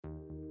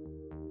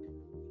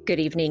Good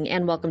evening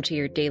and welcome to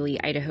your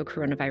daily Idaho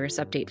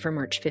coronavirus update for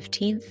March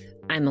 15th.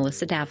 I'm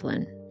Melissa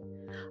Davlin.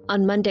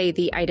 On Monday,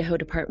 the Idaho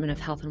Department of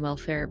Health and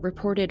Welfare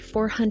reported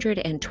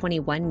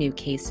 421 new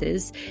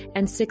cases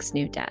and 6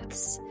 new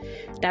deaths.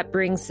 That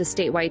brings the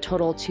statewide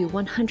total to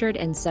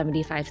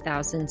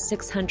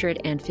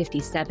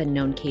 175,657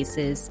 known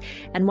cases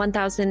and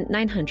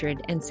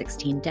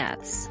 1,916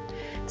 deaths.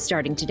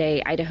 Starting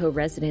today, Idaho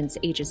residents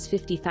ages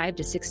 55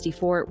 to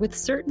 64 with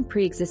certain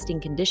pre-existing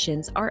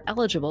conditions are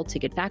eligible to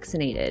get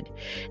vaccinated.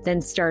 Then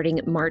starting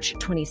March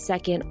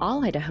 22nd,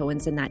 all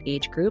Idahoans in that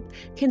age group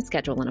can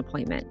schedule an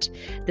appointment.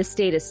 The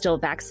state is still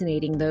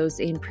vaccinating those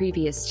in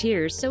previous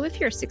years, so if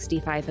you're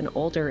 65 and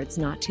older, it's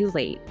not too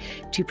late.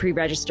 To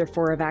pre-register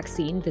for a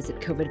vaccine, visit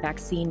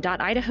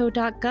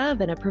covidvaccine.idaho.gov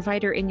and a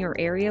provider in your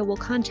area will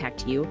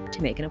contact you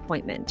to make an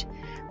appointment.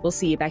 We'll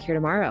see you back here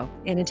tomorrow.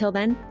 And until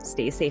then,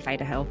 stay safe,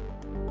 Idaho.